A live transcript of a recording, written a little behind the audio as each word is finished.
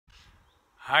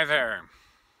Hi there.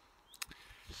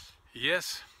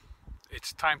 Yes,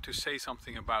 it's time to say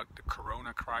something about the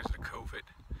corona crisis, the COVID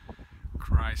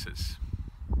crisis.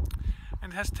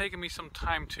 And it has taken me some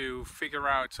time to figure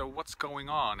out what's going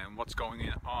on and what's going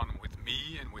on with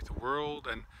me and with the world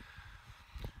and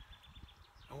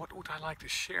what would I like to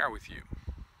share with you.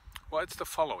 Well, it's the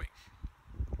following.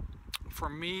 For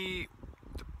me,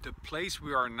 the place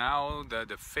we are now,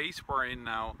 the phase we're in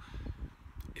now,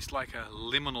 is like a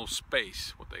liminal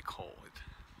space, what they call it.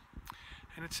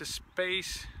 And it's a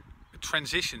space, a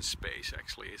transition space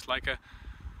actually. It's like a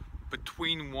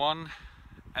between one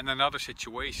and another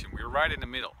situation. We're right in the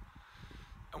middle.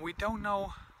 And we don't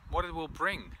know what it will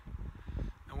bring.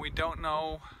 And we don't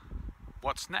know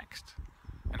what's next.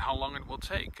 And how long it will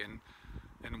take.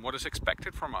 And what is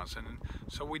expected from us. And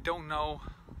so we don't know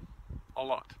a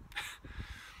lot.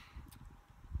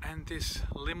 And this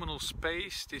liminal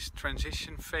space, this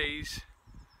transition phase,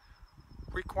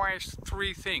 requires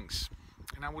three things.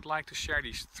 And I would like to share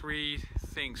these three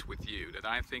things with you that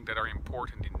I think that are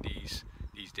important in these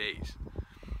days.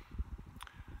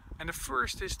 And the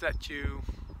first is that you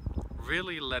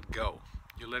really let go.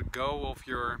 You let go of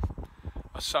your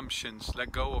assumptions,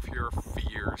 let go of your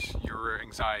fears, your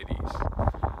anxieties.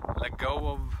 Let go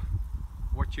of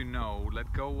what you know,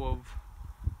 let go of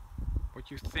what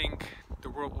you think the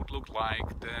world would look like,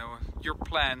 your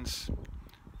plans,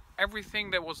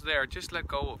 everything that was there, just let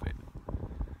go of it.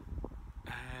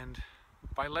 And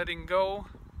by letting go,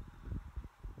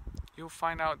 you'll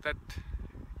find out that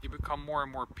you become more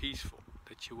and more peaceful,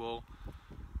 that you will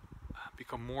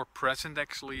become more present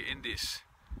actually in this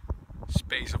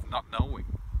space of not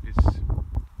knowing, this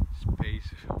space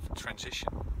of transition.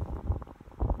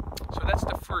 So that's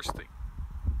the first thing.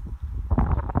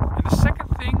 And the second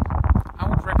thing I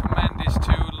would recommend is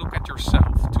to look at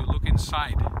yourself, to look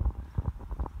inside.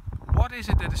 What is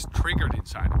it that is triggered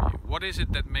inside of you? What is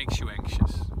it that makes you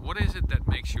anxious? What is it that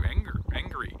makes you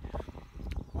angry?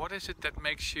 What is it that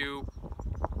makes you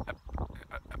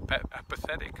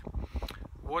apathetic?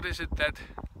 What is it that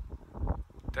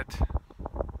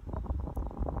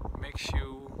makes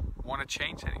you want to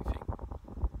change anything?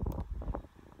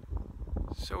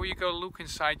 So you go look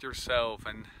inside yourself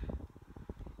and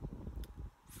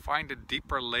find the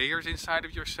deeper layers inside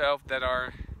of yourself that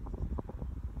are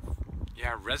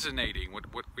resonating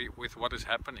with what is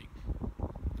happening.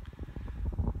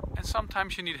 And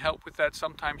sometimes you need help with that,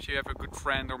 sometimes you have a good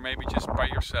friend or maybe just by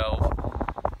yourself,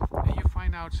 and you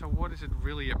find out, so what is it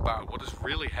really about? What is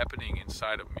really happening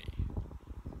inside of me?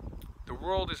 The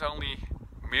world is only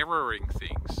mirroring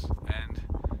things and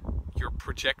you're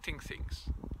projecting things.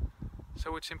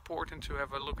 So it's important to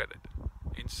have a look at it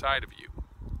inside of you.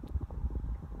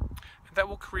 And that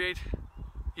will create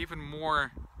even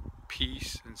more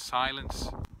peace and silence.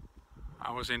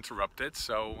 I was interrupted,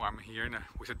 so I'm here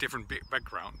with a different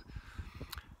background.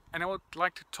 And I would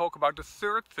like to talk about the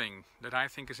third thing that I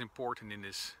think is important in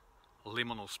this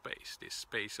liminal space, this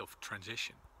space of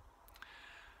transition.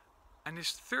 And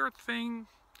this third thing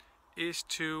is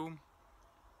to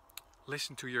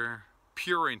listen to your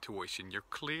pure intuition, your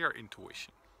clear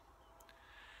intuition.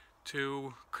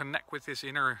 To connect with this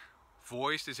inner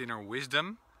voice, this inner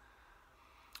wisdom,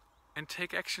 and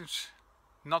take actions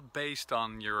not based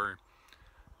on your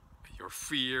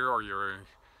fear or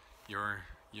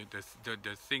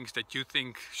the things that you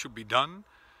think should be done,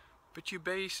 but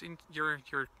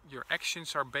your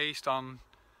actions are based on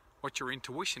what your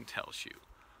intuition tells you.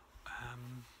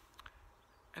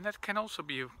 And that can also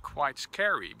be quite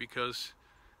scary because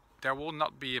there will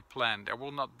not be a plan, there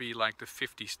will not be like the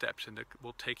 50 steps and that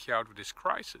will take you out of this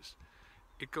crisis.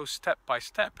 It goes step by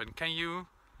step, and can you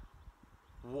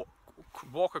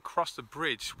walk across the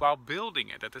bridge while building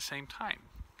it at the same time?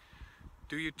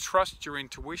 Do you trust your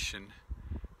intuition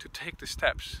to take the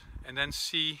steps and then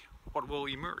see what will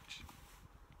emerge?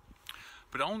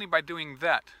 But only by doing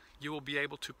that you will be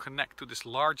able to connect to this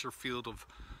larger field of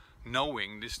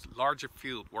knowing, this larger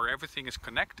field where everything is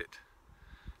connected.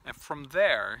 And from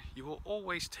there you will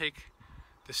always take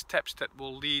the steps that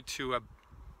will lead to a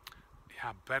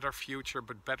better future,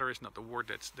 but better is not the word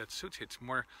that suits it. It's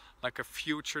more like a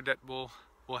future that will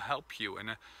help you,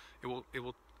 and it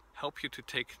will help you to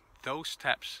take those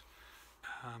steps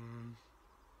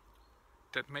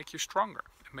that make you stronger,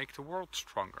 make the world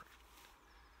stronger.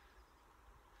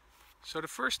 So the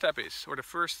first step is, or the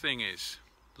first thing is,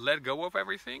 let go of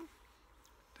everything.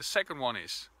 The second one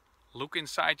is look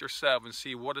inside yourself and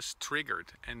see what is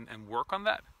triggered and work on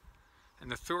that.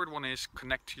 And the third one is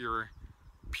connect to your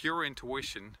pure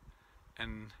intuition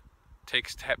and take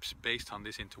steps based on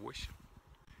this intuition.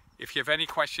 If you have any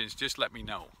questions, just let me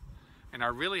know. And I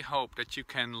really hope that you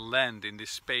can land in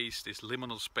this space, this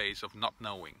liminal space of not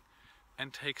knowing,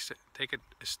 and take it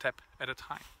a step at a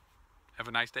time. Have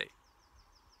a nice day.